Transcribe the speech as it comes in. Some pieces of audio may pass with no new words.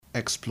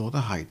Explore the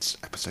Heights,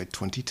 episode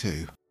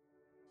 22.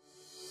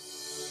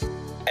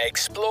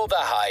 Explore the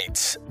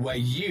Heights, where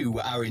you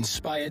are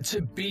inspired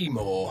to be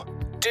more,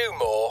 do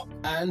more,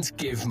 and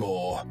give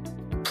more.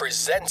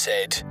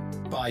 Presented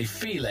by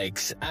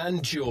Felix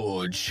and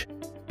George.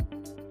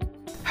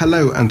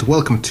 Hello and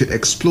welcome to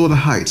Explore the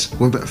Heights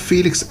with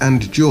Felix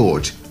and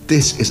George.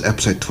 This is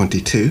episode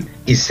 22.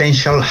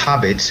 Essential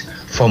habits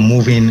for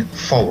moving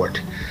forward.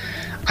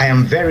 I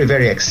am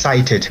very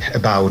excited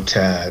about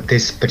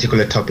this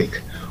particular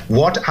topic.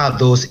 What are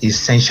those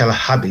essential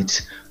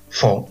habits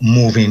for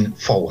moving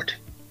forward?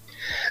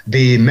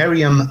 The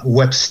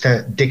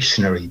Merriam-Webster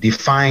Dictionary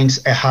defines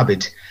a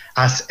habit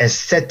as a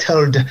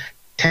settled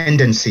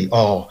tendency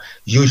or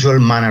usual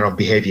manner of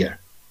behavior,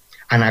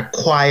 an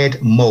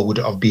acquired mode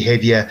of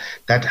behavior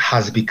that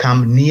has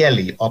become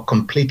nearly or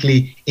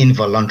completely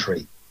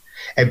involuntary,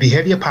 a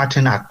behavior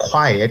pattern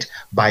acquired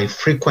by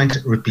frequent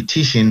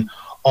repetition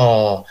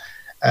or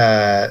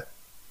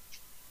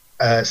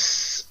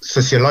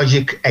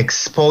sociologic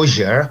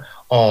exposure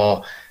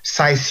or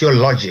exposure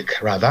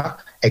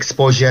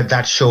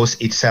that shows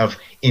itself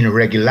in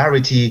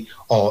regularity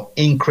or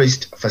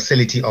increased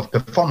facility of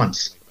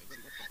performance.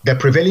 The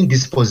prevailing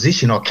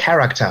disposition or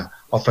character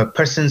of a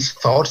person's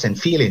thoughts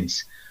and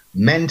feelings,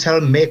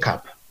 mental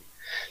makeup.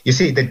 You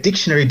see, the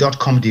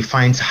dictionary.com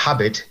defines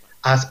habit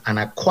as an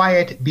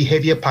acquired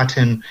behavior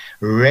pattern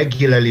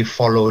regularly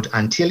followed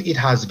until it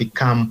has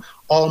become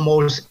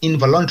almost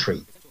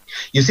involuntary.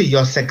 You see,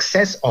 your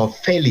success or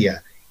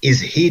failure is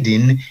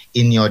hidden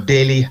in your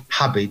daily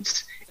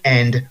habits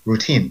and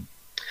routine.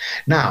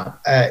 Now,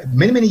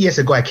 many years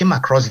ago, I came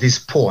across this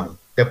poem.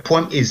 The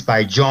poem is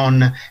by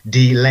John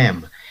D.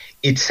 Lem.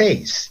 It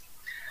says,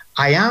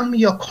 "I am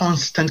your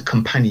constant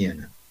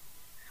companion.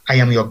 I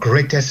am your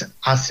greatest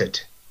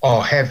asset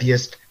or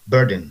heaviest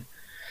burden.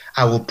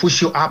 I will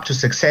push you up to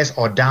success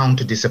or down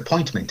to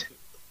disappointment.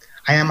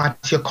 I am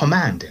at your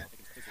command.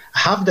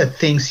 Half the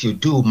things you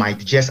do might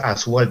just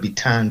as well be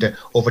turned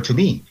over to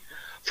me,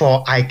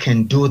 for I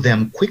can do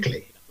them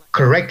quickly,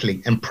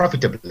 correctly, and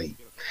profitably.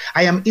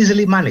 I am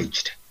easily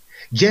managed.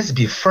 Just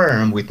be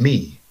firm with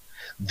me.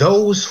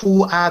 Those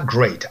who are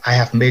great, I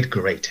have made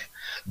great.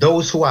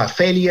 Those who are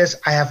failures,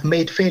 I have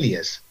made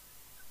failures.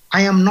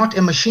 I am not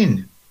a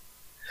machine,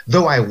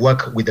 though I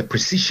work with the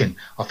precision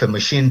of a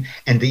machine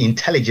and the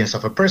intelligence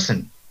of a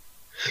person.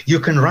 You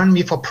can run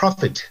me for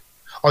profit,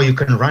 or you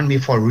can run me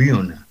for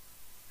ruin.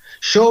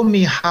 Show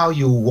me how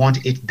you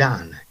want it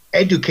done.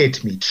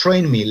 Educate me,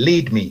 train me,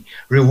 lead me,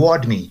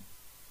 reward me,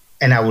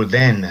 and I will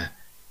then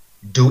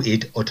do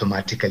it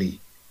automatically.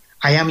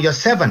 I am your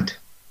servant.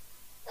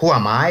 Who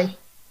am I?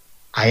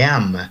 I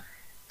am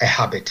a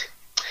habit."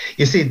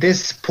 You see,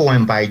 this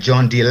poem by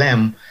John D.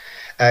 Lem,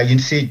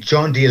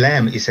 John D.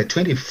 Lem is a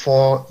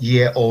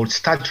 24-year-old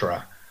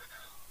stutterer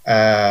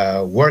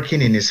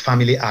working in his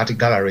family art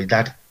gallery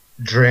that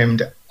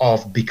dreamed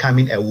of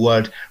becoming a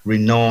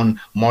world-renowned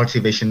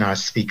motivational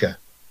speaker.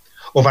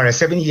 Over a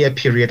 7-year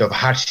period of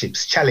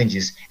hardships,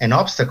 challenges, and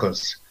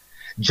obstacles,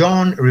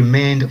 John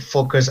remained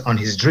focused on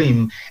his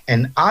dream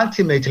and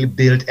ultimately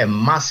built a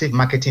massive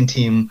marketing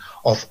team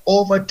of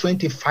over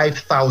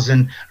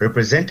 25,000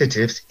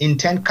 representatives in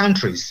 10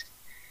 countries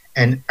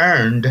and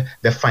earned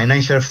the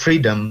financial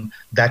freedom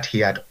that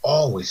he had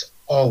always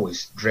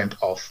dreamt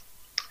of.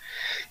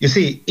 You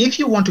see, if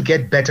you want to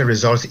get better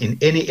results in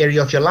any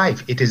area of your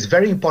life, it is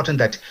very important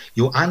that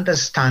you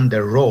understand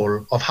the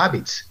role of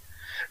habits.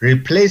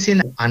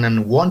 Replacing an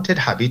unwanted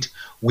habit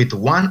with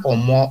one or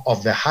more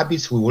of the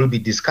habits we will be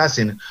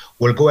discussing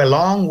will go a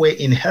long way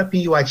in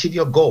helping you achieve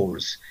your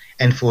goals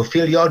and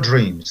fulfill your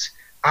dreams,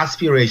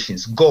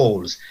 aspirations,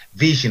 goals,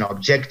 vision,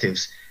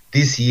 objectives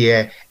this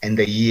year and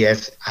the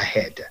years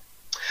ahead.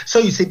 So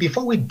you see,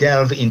 before we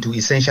delve into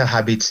essential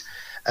habits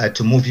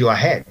to move you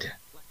ahead,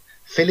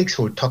 Felix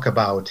will talk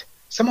about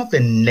some of the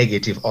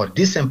negative or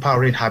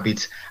disempowering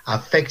habits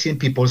affecting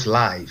people's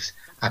lives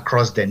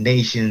across the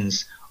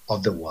nations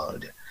of the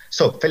world.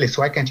 So, Felix,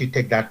 why can't you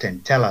take that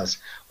and tell us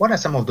what are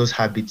some of those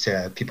habits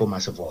people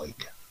must avoid?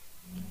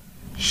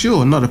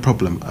 Sure, not a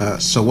problem.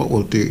 So what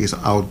we'll do is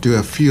I'll do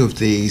a few of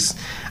these,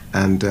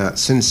 and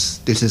since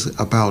this is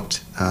about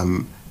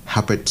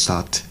habits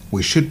that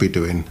we should be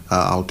doing,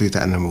 I'll do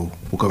that and then we'll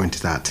go into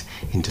that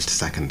in just a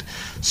second.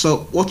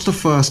 So what's the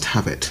first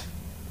habit?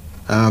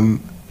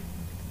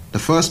 The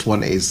first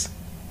one is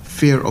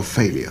fear of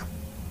failure.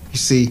 You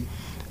see,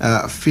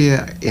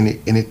 fear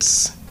in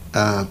its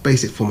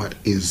basic format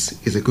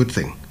is a good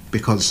thing,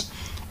 because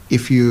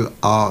if you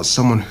are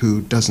someone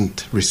who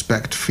doesn't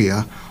respect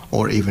fear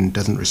or even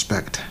doesn't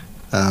respect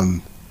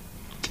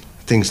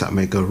things that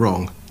may go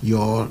wrong,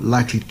 you're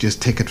likely to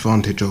just take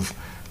advantage of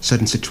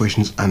certain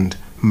situations and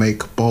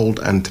make bold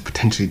and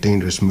potentially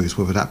dangerous moves,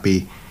 whether that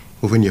be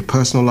within your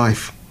personal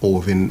life or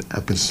within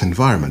a business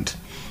environment.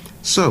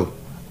 So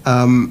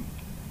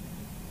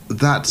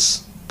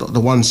that's the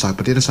one side,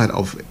 but the other side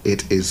of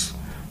it is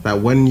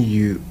that when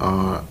you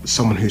are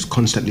someone who's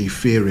constantly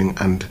fearing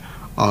and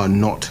are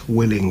not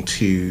willing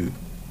to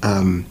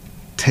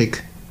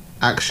take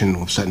action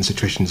of certain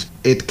situations,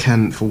 it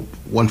can, for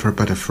a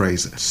better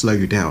phrase, slow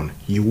you down.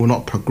 You will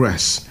not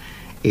progress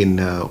in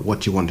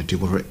what you want to do,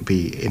 whether it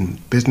be in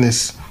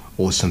business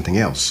or something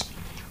else.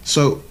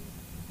 So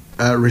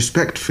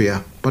respect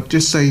fear, but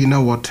just say, you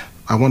know what,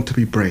 I want to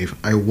be brave.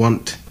 I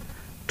want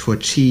to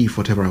achieve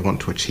whatever I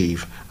want to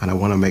achieve, and I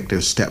want to make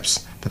those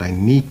steps that I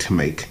need to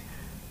make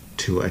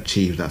to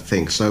achieve that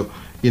thing. So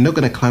you're not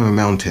going to climb a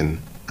mountain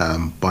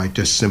by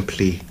just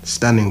simply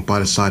standing by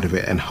the side of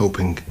it and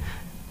hoping,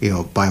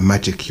 by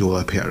magic you'll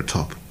appear at the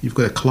top. You've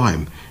got to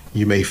climb.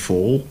 You may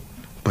fall,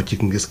 but you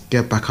can just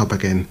get back up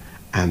again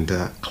and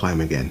climb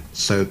again.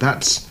 So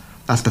that's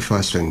the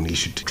first thing. You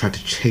should try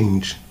to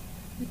change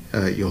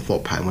your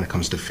thought pattern when it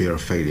comes to fear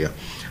of failure.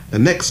 The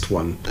next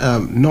one,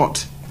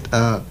 not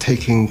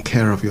taking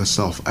care of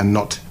yourself and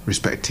not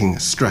respecting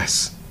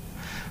stress.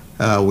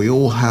 We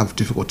all have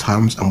difficult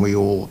times and we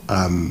all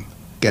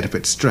get a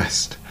bit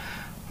stressed,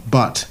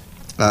 but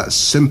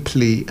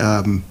simply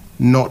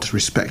not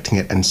respecting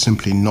it and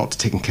simply not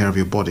taking care of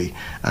your body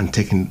and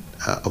taking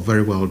a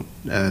very well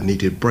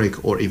needed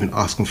break, or even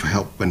asking for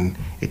help when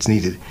it's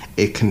needed,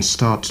 it can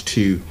start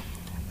to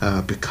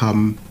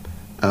become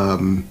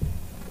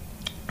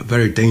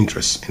very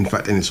dangerous. In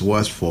fact, in its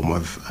worst form.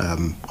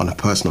 On a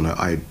personal note,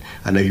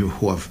 I know you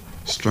who have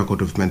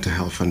struggled with mental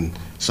health and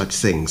such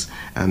things,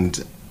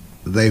 and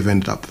they've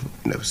ended up,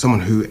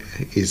 someone who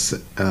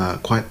is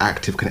quite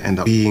active can end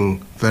up being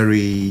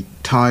very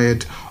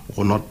tired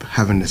or not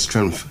having the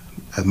strength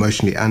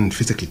emotionally and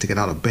physically to get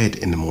out of bed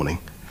in the morning.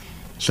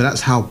 So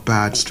that's how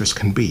bad stress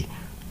can be.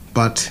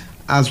 But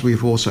as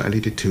we've also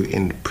alluded to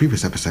in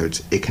previous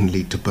episodes, it can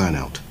lead to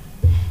burnout.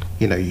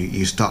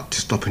 You start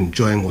to stop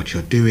enjoying what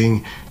you're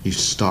doing. You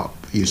start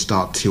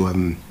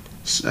to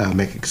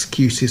make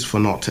excuses for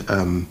not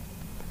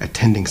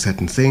attending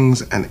certain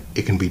things, and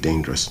it can be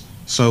dangerous.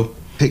 So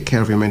take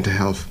care of your mental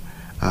health,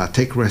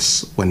 take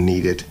rests when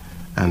needed,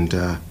 and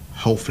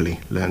hopefully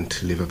learn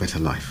to live a better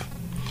life.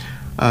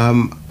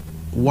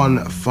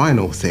 One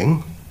final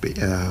thing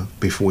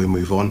before we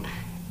move on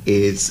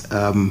is,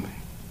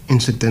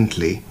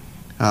 incidentally,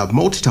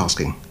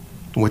 multitasking,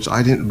 which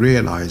I didn't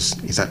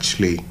realize is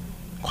actually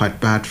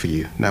quite bad for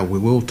you. Now, we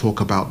will talk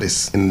about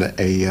this in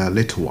a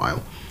little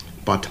while,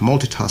 but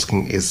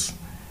multitasking is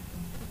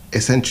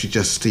essentially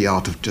just the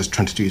art of just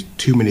trying to do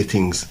too many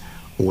things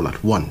all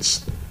at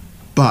once.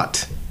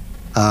 But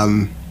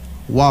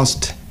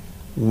whilst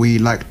we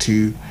like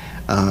to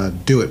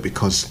do it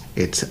because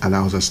it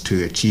allows us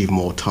to achieve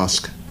more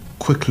tasks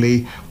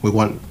quickly, we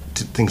want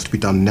things to be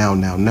done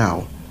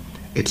now,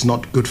 it's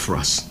not good for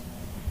us.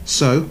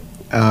 So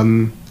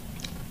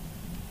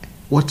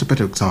what's a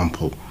better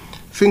example?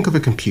 Think of a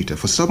computer.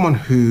 For someone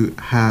who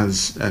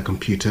has a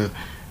computer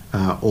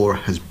or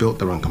has built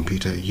their own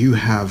computer, you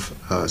have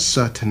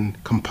certain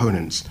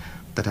components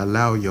that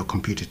allow your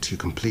computer to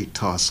complete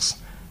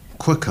tasks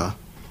quicker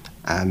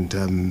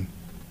and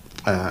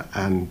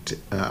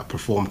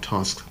perform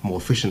tasks more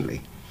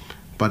efficiently.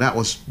 But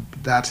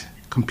that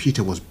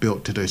computer was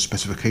built to those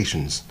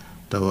specifications.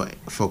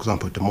 For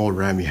example, the more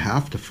RAM you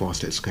have, the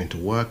faster it's going to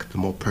work. The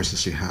more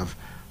processors you have,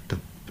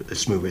 the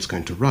smoother it's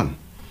going to run.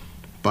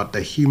 But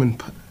the human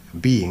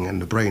being and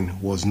the brain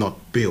was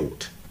not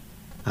built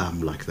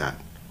like that.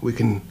 We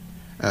can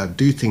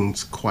do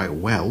things quite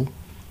well,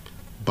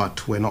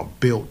 but we're not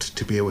built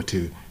to be able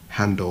to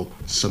handle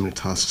so many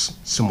tasks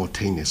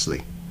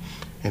simultaneously.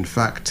 In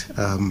fact,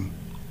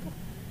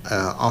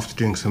 after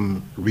doing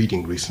some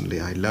reading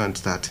recently, I learned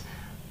that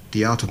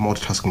the art of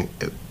multitasking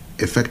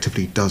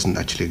effectively doesn't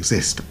actually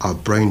exist. Our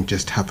brain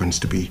just happens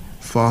to be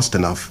fast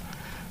enough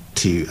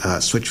to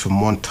switch from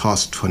one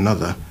task to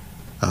another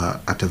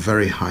at a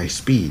very high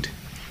speed.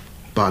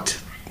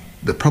 But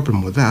the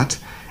problem with that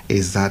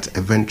is that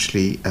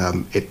eventually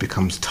it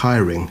becomes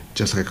tiring.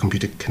 Just like a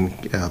computer can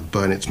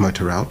burn its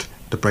motor out,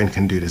 the brain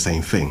can do the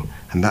same thing.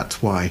 And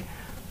that's why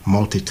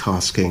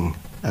multitasking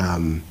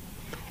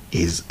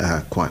is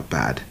quite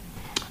bad.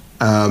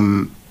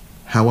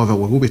 However,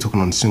 we will be talking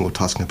on single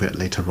tasking a bit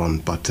later on,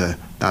 but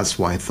that's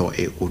why I thought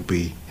it would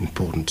be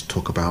important to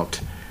talk about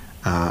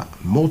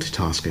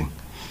multitasking.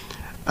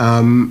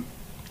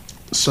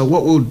 So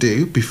what we'll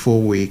do before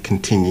we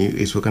continue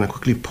is we're going to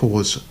quickly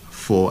pause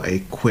for a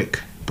quick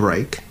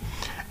break,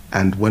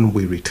 and when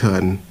we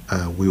return,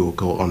 we will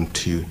go on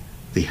to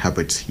the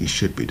habits you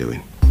should be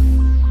doing.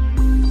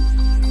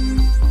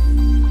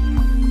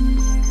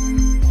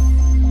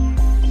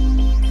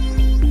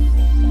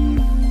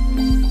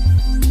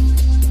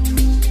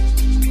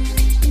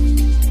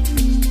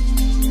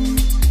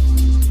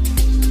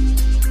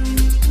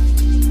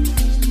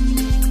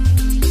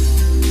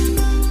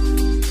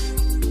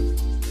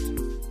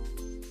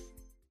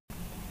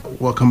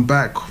 Welcome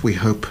back. We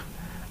hope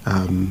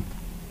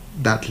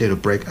that little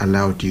break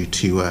allowed you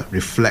to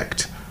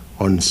reflect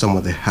on some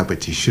of the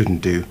habits you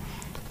shouldn't do.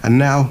 And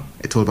now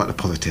it's all about the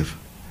positive.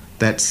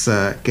 Let's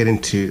get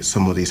into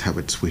some of these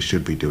habits we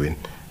should be doing.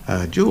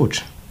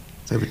 George,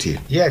 it's over to you.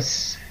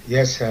 Yes.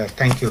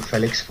 Thank you,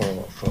 Felix, for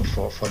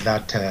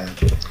that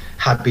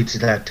habit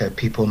that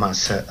people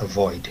must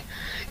avoid.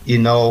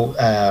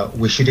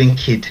 we shouldn't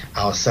kid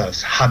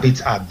ourselves.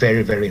 Habits are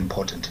very, very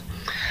important.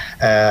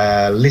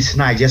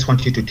 Listener, I just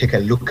want you to take a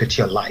look at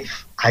your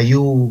life. Are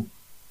you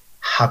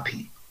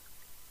happy?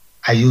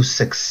 Are you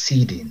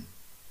succeeding?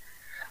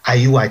 Are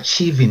you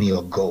achieving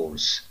your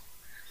goals?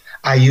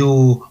 Are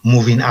you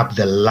moving up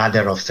the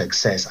ladder of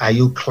success? Are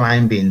you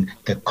climbing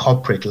the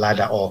corporate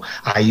ladder, or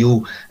are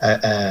you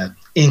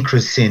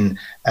increasing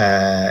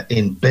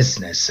in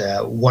business?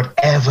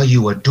 Whatever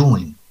you are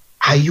doing,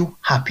 are you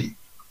happy?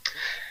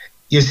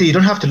 You see, you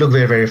don't have to look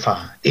very, very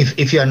far.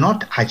 If you're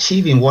not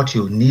achieving what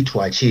you need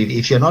to achieve,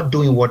 if you're not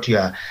doing what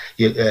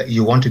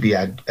you want to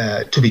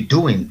be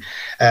doing,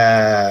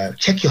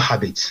 check your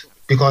habits,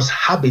 because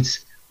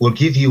habits will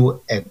give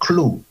you a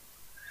clue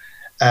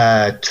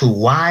to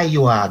why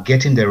you are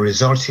getting the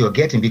results you're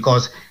getting,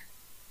 because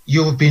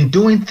you've been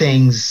doing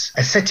things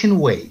a certain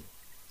way.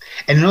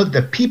 And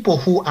the people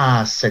who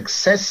are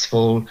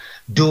successful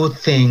do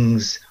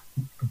things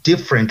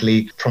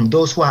differently from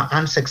those who are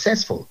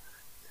unsuccessful.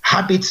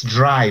 Habits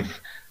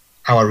drive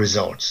our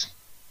results.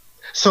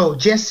 So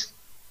just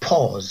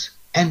pause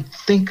and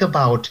think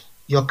about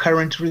your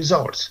current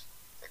results,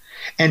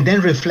 and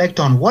then reflect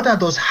on what are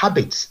those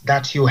habits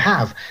that you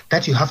have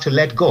to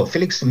let go.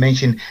 Felix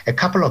mentioned a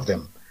couple of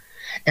them.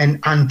 And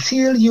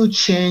until you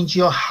change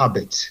your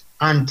habits,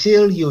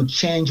 until you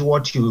change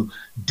what you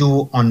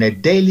do on a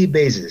daily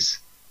basis,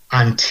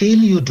 until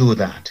you do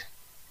that,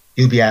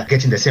 you'll be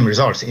getting the same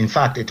results. In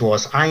fact, it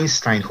was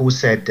Einstein who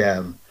said,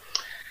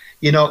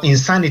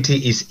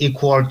 insanity is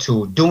equal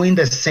to doing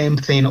the same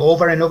thing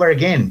over and over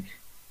again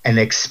and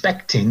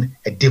expecting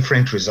a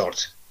different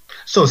result.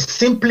 So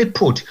simply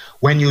put,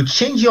 when you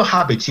change your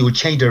habits, you will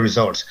change the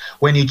results.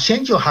 When you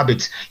change your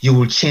habits, you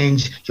will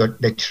change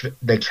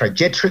the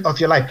trajectory of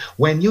your life.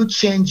 When you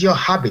change your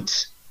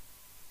habits,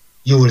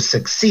 you will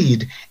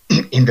succeed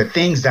in the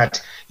things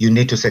that you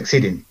need to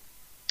succeed in.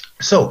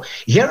 So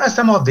here are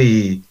some of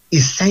the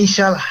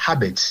essential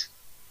habits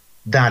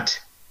that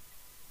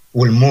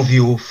will move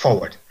you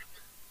forward.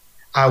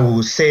 I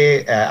will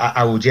say,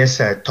 I will just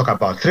talk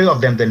about 3 of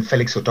them, then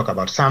Felix will talk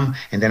about some,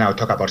 and then I'll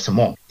talk about some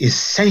more.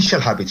 Essential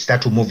habits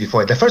that will move you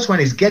forward. The first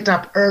one is get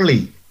up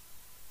early.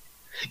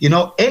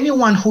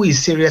 Anyone who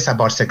is serious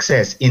about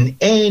success in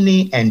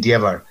any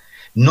endeavor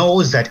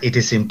knows that it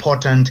is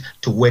important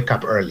to wake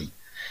up early.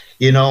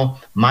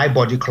 My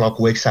body clock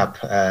wakes up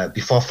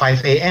before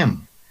 5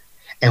 a.m.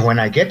 And when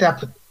I get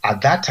up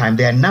at that time,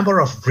 there are a number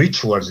of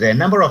rituals, there are a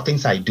number of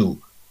things I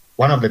do.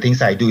 One of the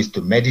things I do is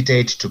to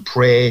meditate, to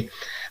pray,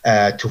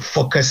 to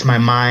focus my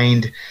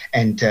mind,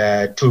 and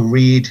to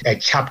read a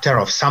chapter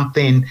of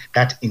something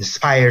that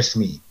inspires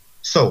me.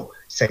 So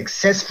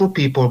successful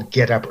people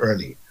get up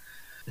early.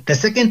 The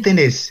second thing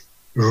is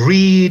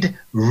read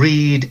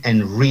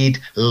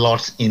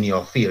lots in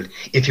your field.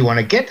 If you want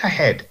to get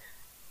ahead,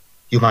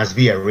 you must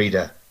be a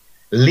reader.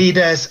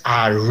 Leaders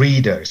are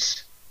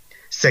readers.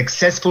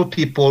 Successful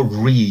people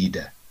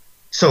read.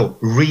 So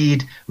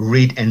read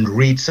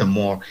some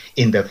more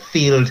in the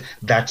field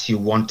that you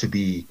want to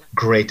be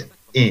great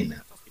in.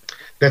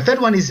 The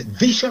third one is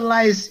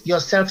visualize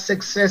yourself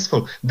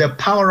successful. The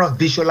power of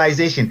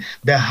visualization,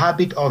 the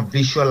habit of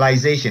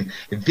visualization,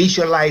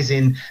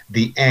 visualizing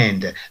the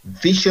end,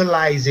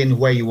 visualizing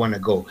where you want to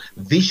go,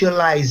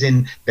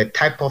 visualizing the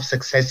type of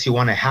success you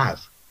want to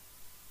have.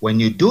 When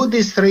you do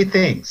these 3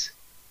 things,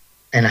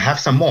 and I have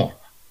some more,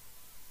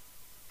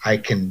 I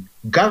can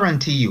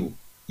guarantee you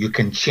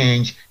can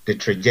change the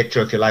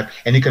trajectory of your life,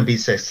 and you can be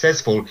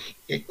successful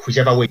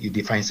whichever way you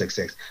define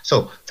success.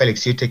 So,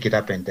 Felix, you take it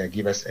up and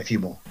give us a few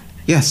more.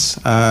 Yes,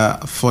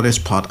 for this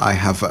part, I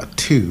have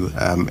 2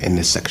 in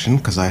this section,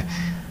 because I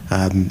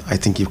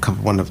think you've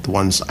covered one of the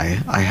ones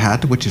I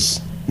had, which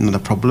is not a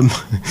problem.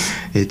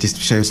 It just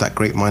shows that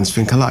great minds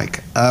think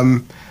alike.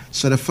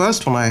 So the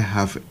first one I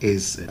have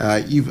is,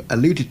 you've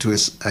alluded to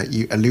this,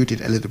 you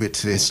alluded a little bit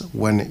to this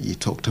when you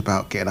talked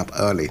about getting up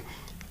early.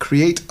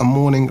 Create a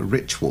morning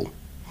ritual.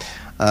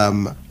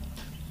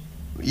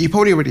 You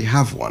probably already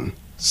have one.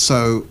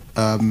 So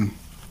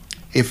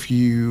if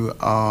you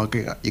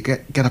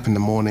get up in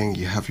the morning,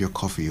 you have your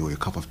coffee or your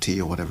cup of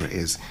tea or whatever it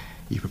is,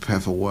 you prepare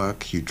for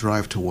work, you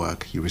drive to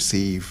work, you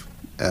receive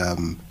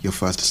your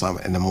first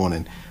assignment in the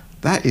morning.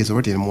 That is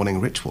already a morning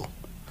ritual.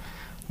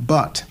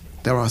 But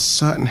there are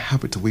certain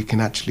habits we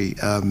can actually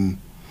add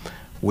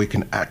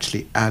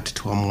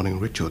to our morning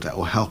ritual that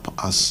will help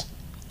us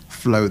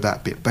flow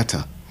that bit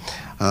better.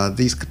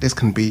 This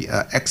can be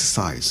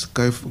exercise.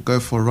 Go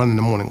for a run in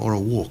the morning or a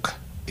walk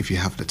if you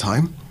have the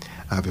time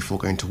before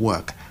going to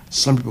work.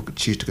 Some people could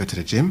choose to go to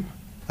the gym.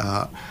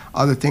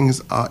 Other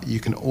things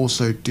you can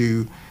also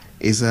do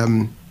is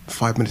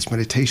 5 minutes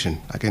meditation.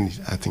 Again,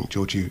 I think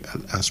George, you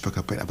spoke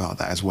a bit about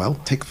that as well.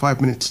 Take 5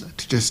 minutes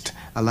to just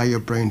allow your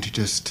brain to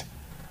just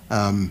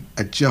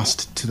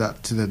adjust to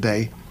the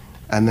day,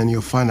 and then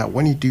you'll find that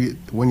when you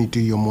do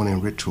your morning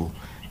ritual,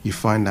 you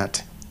find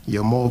that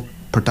you're more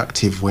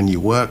productive when you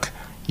work.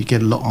 You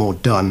get a lot more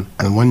done,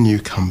 and when you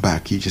come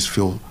back, you just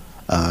feel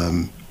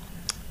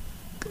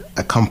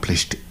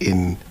accomplished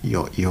in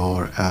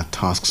your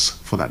tasks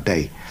for that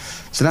day.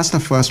 So that's the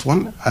first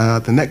one.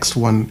 The next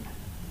one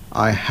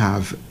I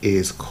have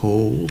is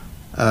called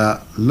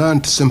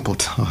Learn to Simple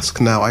Task.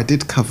 Now, I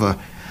did cover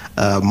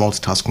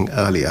multitasking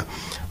earlier,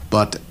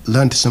 but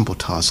Learn to Simple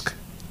Task,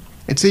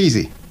 it's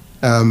easy.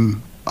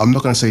 I'm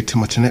not going to say too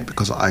much in it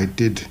because I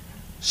did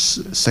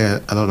say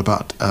a lot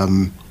about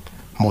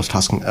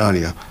multitasking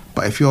earlier.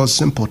 But if you're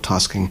simple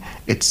tasking,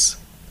 it's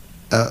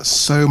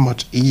so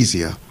much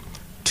easier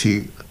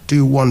to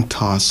do one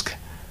task,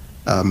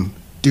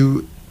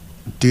 do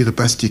the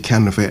best you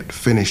can with it,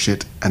 finish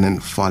it, and then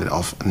file it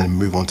off, and then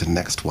move on to the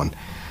next one.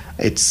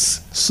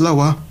 It's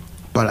slower,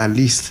 but at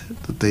least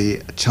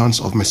the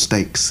chance of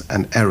mistakes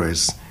and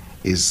errors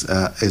is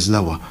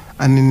lower,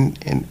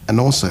 and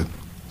also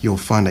you'll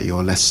find that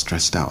you're less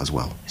stressed out as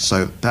well.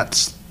 So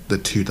that's the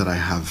two that I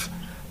have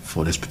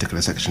for this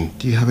particular section.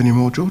 Do you have any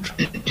more, George?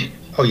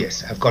 Oh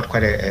yes, I've got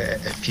quite a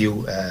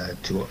few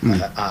to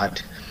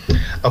add.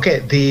 Okay,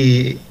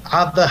 the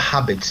other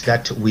habits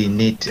that we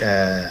need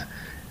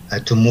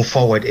to move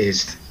forward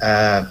is,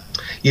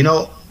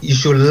 you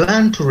should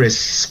learn to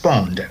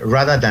respond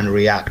rather than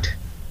react.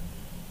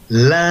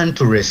 Learn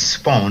to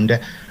respond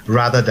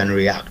rather than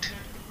react.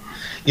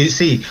 You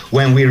see,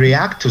 when we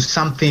react to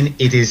something,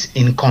 it is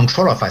in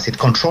control of us, it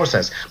controls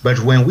us. But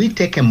when we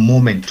take a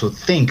moment to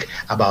think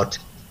about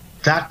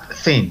that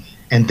thing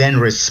and then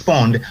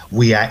respond,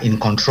 we are in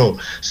control.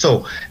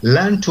 So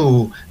learn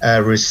to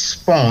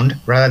respond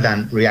rather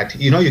than react.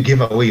 You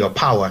give away your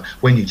power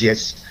when you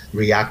just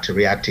react.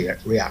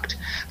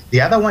 The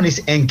other one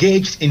is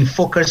engaged in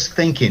focused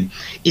thinking.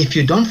 If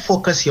you don't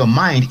focus your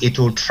mind, it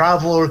will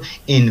travel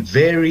in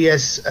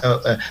various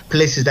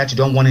places that you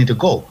don't want it to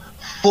go.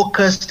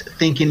 Focused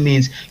thinking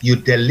means you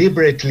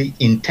deliberately,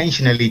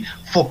 intentionally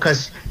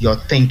focus your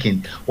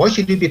thinking. What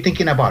should you be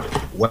thinking about?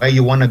 Where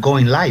you want to go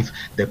in life,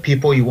 the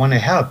people you want to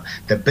help,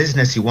 the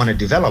business you want to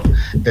develop,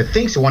 the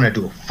things you want to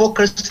do.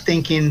 Focused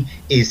thinking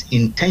is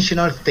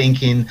intentional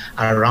thinking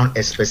around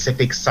a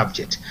specific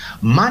subject.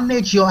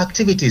 Manage your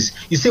activities.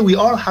 You see, we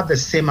all have the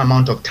same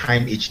amount of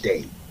time each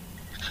day.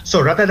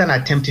 So rather than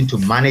attempting to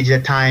manage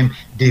the time,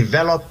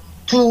 develop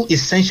two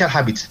essential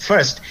habits.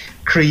 First,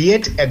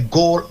 create a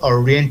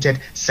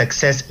goal-oriented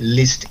success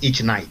list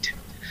each night.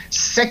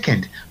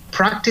 Second,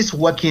 practice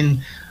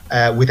working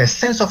with a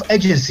sense of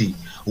urgency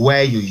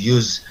where you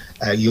use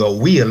your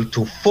will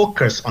to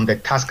focus on the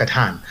task at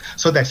hand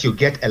so that you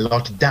get a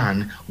lot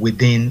done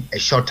within a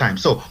short time.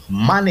 So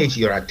manage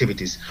your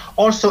activities.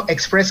 Also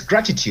express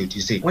gratitude.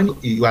 You see, when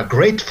you are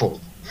grateful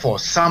for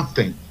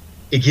something,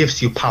 it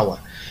gives you power.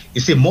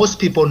 You see, most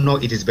people know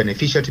it is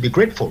beneficial to be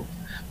grateful,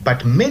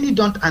 but many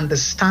don't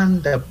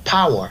understand the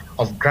power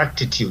of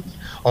gratitude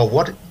or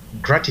what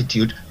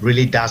gratitude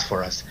really does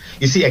for us.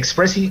 You see,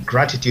 expressing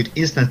gratitude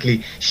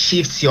instantly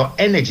shifts your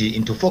energy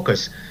into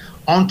focus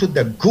onto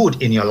the good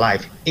in your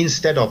life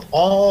instead of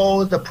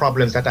all the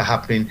problems that are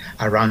happening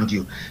around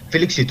you.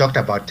 Felix, you talked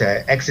about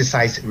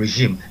exercise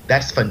regime.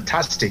 That's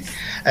fantastic.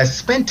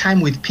 Spend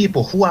time with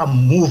people who are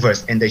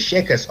movers and the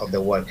shakers of the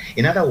world.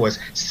 In other words,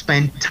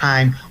 spend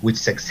time with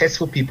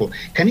successful people.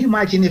 Can you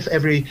imagine if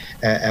every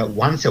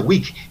once a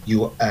week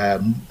you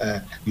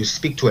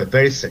speak to a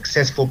very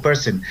successful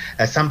person,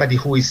 somebody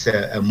who is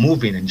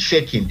moving and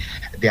shaking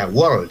their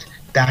world?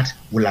 That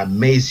will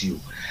amaze you.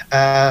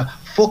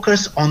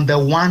 Focus on the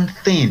one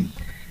thing.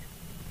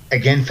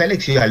 Again,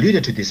 Felix, you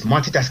alluded to this.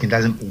 Multitasking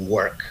doesn't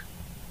work.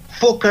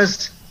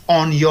 Focus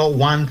on your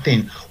one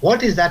thing.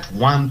 What is that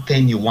one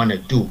thing you want to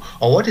do?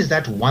 Or what is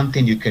that one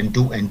thing you can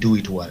do and do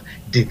it well?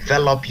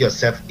 Develop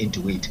yourself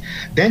into it.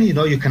 Then,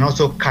 you can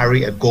also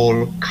carry a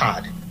goal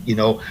card.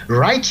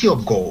 Write your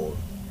goal.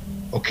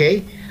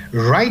 Okay?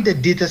 Write the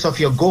details of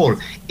your goal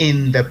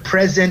in the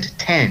present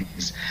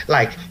tense.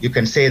 Like you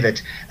can say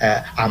that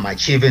I'm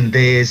achieving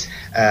this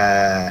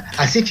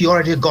as if you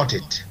already got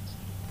it.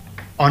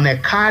 On a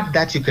card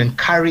that you can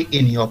carry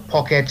in your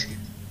pocket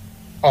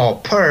or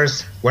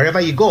purse,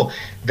 wherever you go.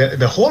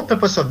 The whole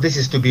purpose of this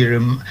is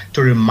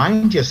to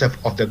remind yourself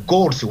of the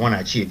goals you want to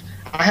achieve.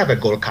 I have a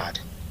goal card.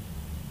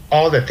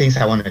 All the things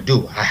I want to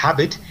do, I have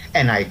it,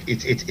 and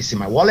it's in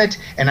my wallet,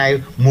 and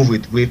I move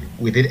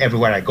with it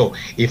everywhere I go.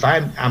 If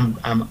I've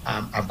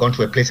gone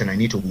to a place and I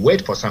need to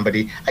wait for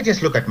somebody, I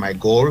just look at my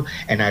goal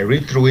and I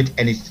read through it,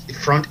 and it's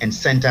front and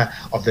center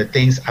of the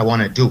things I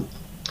want to do.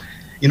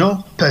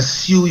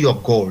 Pursue your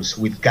goals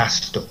with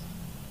gusto.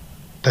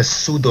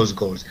 Pursue those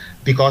goals,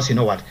 because you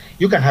know what?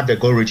 You can have the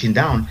goal written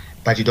down,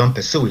 but you don't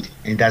pursue it,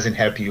 and it doesn't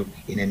help you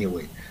in any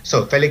way.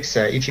 So, Felix,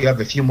 if you have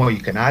a few more, you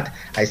can add.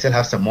 I still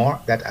have some more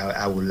that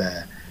I will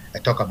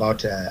talk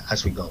about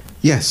as we go.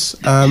 Yes,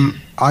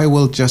 I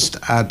will just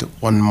add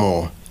one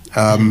more.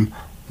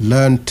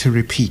 Learn to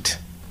repeat.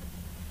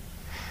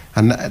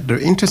 And the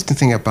interesting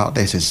thing about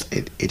this is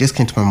it just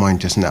came to my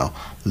mind just now.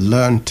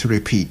 Learn to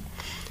repeat.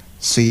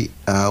 See,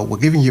 we're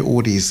giving you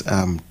all these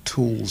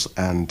tools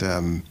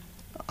and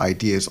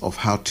ideas of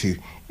how to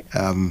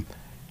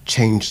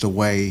change the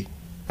way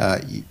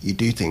you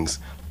do things.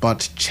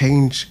 But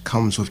change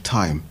comes with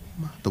time.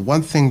 The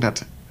one thing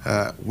that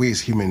we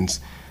as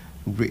humans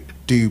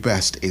do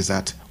best is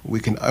that we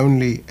can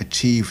only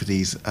achieve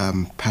these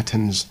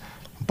patterns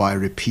by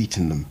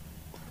repeating them.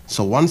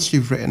 So once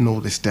you've written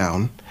all this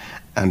down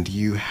and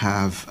you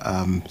have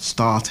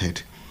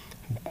started,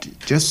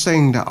 just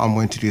saying that I'm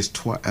going to do this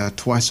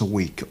twice a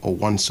week or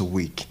once a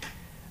week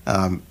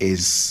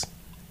is,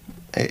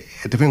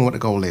 depending on what the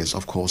goal is,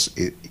 of course,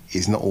 it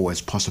is not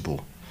always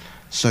possible.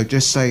 So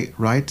just say,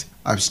 right,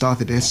 I've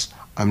started this,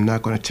 I'm now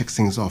going to check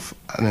things off,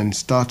 and then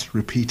start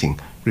repeat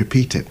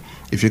it.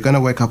 If you're going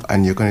to wake up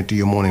and you're going to do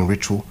your morning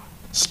ritual,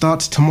 start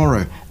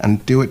tomorrow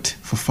and do it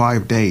for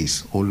 5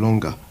 days or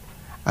longer,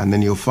 and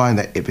then you'll find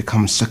that it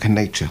becomes second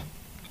nature.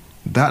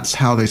 That's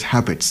how those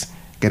habits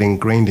get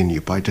ingrained in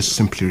you, by just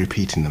simply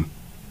repeating them.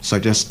 So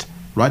just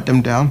write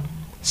them down,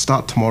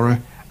 start tomorrow,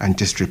 and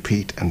just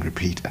repeat and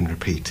repeat and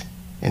repeat.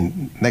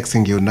 And next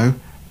thing you'll know,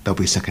 they'll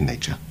be second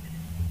nature.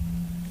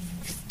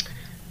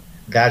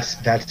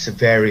 That's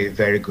very,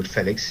 very good,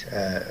 Felix.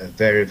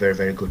 Very, very,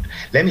 very good.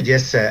 Let me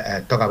just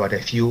talk about a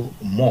few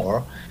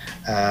more.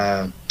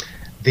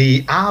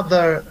 The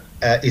other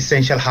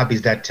essential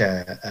habits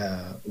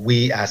that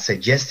we are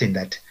suggesting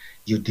that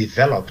you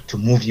develop to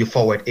move you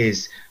forward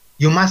is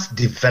you must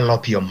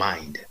develop your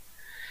mind.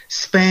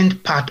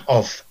 Spend part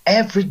of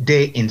every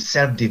day in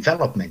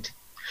self-development.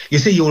 You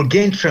see, you will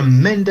gain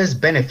tremendous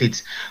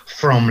benefits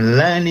from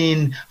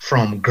learning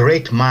from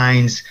great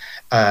minds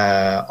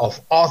of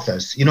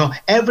authors. You know,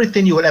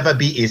 everything you will ever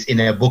be is in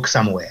a book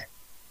somewhere.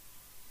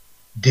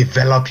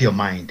 Develop your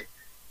mind.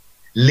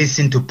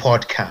 Listen to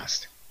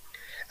podcasts.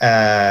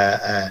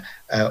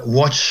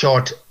 Watch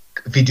short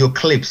video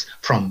clips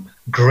from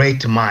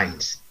great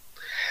minds.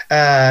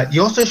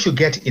 You also should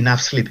get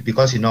enough sleep,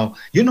 because you know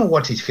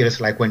what it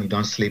feels like when you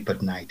don't sleep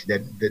at night.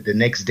 The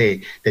next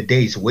day, the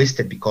day is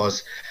wasted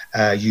because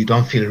you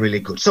don't feel really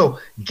good. So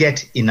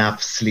get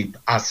enough sleep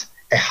as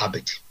a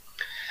habit.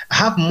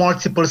 Have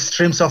multiple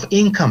streams of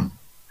income.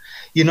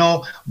 You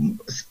know,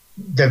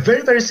 the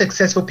very, very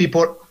successful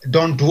people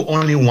don't do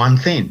only one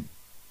thing,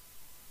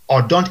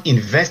 or don't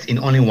invest in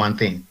only one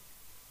thing.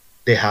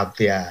 They have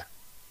their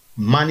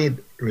money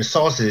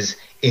resources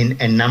in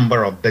a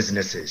number of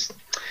businesses.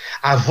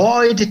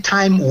 Avoid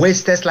time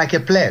wasters like a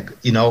plague.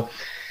 You know,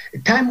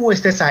 time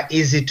wasters are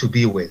easy to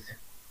be with,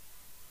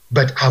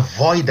 but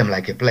avoid them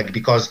like a plague,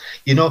 because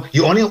you know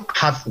you only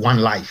have one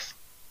life.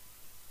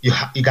 You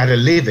got to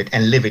live it,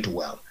 and live it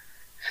well.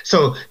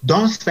 So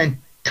don't spend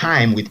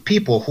time with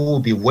people who will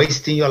be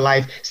wasting your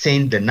life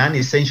saying the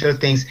non-essential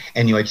things,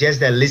 and you're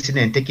just there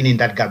listening and taking in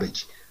that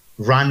garbage.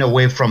 Run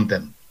away from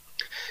them.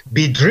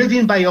 Be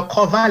driven by your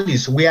core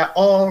values. We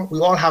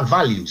all have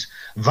values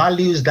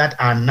that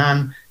are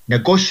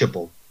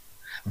non-negotiable,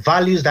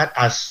 values that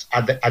are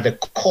at the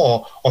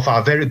core of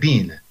our very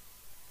being.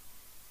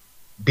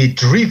 Be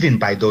driven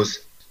by those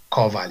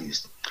core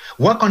values.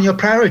 Work on your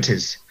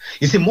priorities.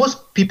 You see,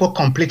 most people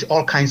complete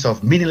all kinds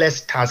of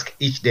meaningless tasks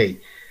each day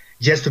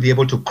just to be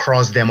able to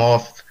cross them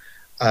off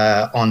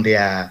on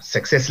their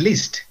success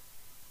list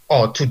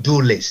or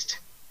to-do list.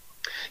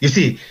 You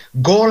see,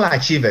 goal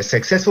achievers,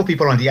 successful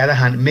people, on the other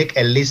hand, make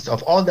a list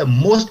of all the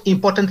most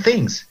important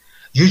things,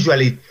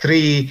 usually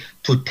 3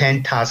 to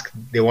 10 tasks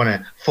they want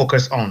to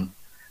focus on,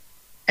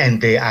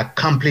 and they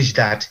accomplish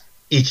that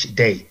each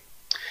day.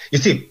 You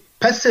see,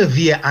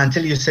 persevere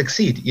until you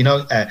succeed. You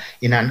know,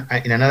 in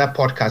another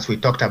podcast, we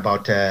talked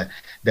about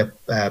the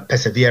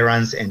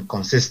perseverance and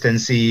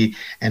consistency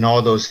and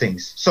all those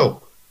things.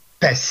 So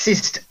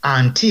persist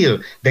until.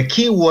 The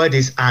key word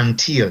is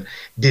until.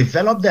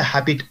 Develop the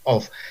habit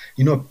of,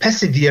 you know,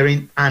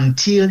 persevering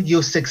until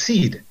you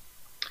succeed.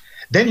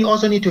 Then you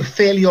also need to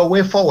fail your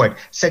way forward.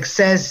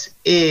 Success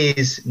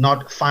is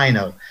not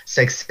final.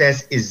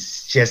 Success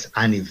is just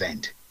an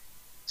event.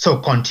 So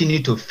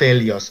continue to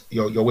fail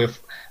your way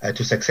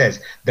to success.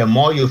 The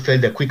more you fail,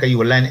 the quicker you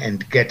will learn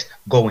and get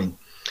going.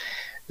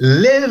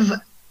 Leave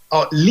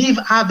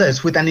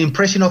others with an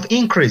impression of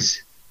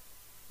increase.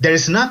 There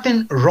is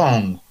nothing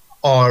wrong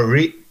or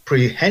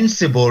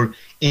reprehensible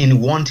in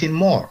wanting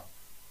more.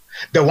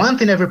 The one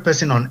thing every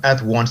person on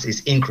earth wants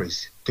is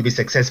increase, to be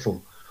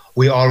successful.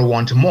 We all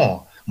want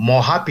more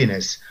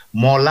happiness,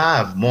 more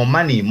love, more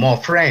money, more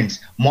friends,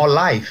 more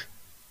life.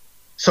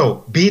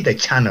 So be the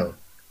channel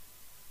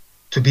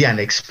to be an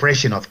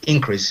expression of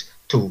increase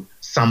to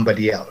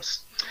somebody else.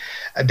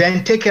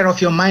 Then take care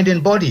of your mind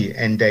and body.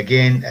 And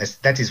again,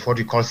 that is what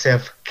we call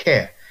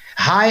self-care.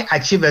 High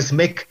achievers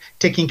make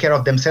taking care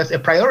of themselves a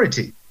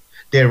priority.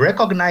 They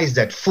recognize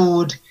that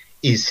food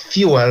is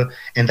fuel,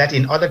 and that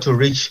in order to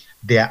reach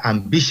their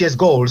ambitious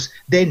goals,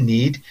 they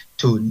need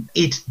to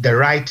eat the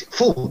right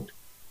food,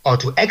 or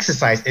to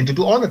exercise, and to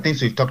do all the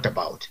things we've talked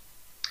about.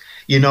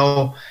 You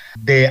know,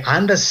 they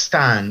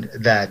understand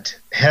that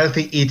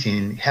healthy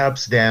eating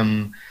helps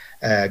them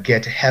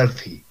get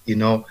healthy. You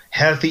know,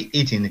 healthy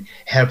eating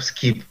helps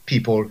keep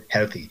people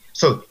healthy.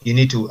 So you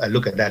need to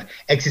look at that.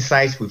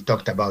 Exercise, we've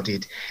talked about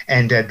it.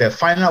 And the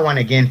final one,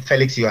 again,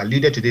 Felix, you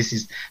alluded to this,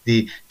 is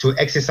to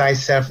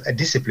exercise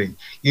self-discipline.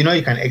 You know,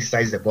 you can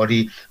exercise the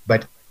body,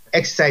 but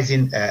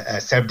exercising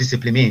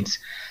self-discipline means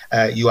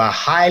you are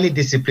highly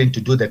disciplined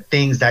to do the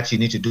things that you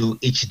need to do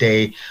each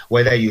day,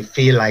 whether you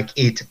feel like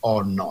it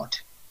or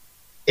not.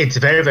 It's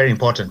very, very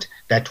important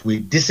that we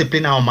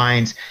discipline our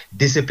minds,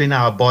 discipline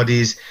our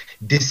bodies,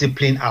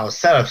 discipline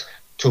ourselves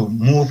to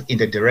move in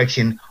the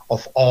direction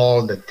of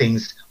all the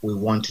things we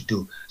want to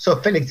do. So,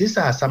 Felix, these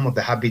are some of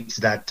the habits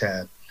that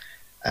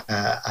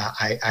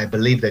I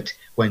believe that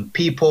when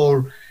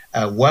people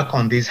work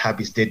on these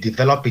habits, they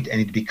develop it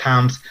and it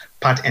becomes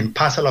part and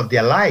parcel of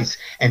their lives,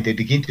 and they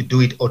begin to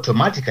do it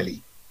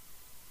automatically.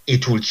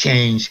 It will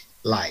change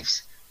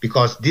lives,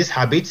 because these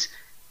habits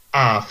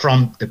are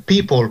from the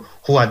people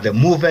who are the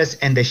movers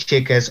and the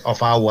shakers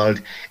of our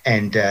world,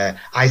 and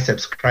I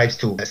subscribe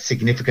to a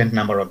significant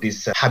number of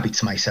these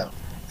habits myself.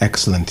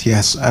 Excellent,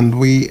 yes. And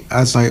we,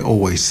 as I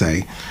always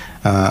say,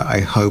 I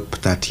hope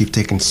that you've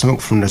taken something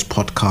from this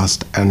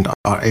podcast and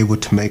are able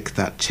to make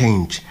that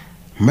change.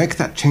 Make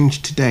that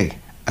change today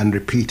and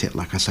repeat it,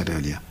 like I said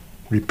earlier.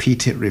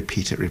 Repeat it,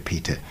 repeat it,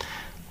 repeat it.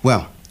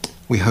 Well,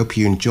 we hope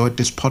you enjoyed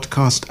this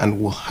podcast,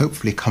 and we'll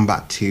hopefully come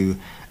back to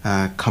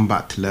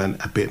learn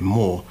a bit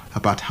more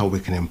about how we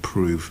can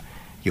improve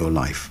your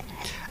life.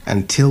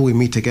 Until we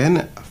meet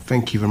again,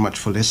 thank you very much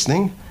for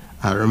listening.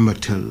 Remember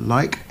to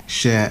like,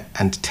 share,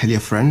 and tell your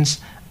friends,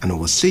 and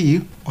we'll see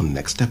you on the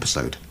next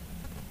episode.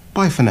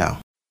 Bye for now.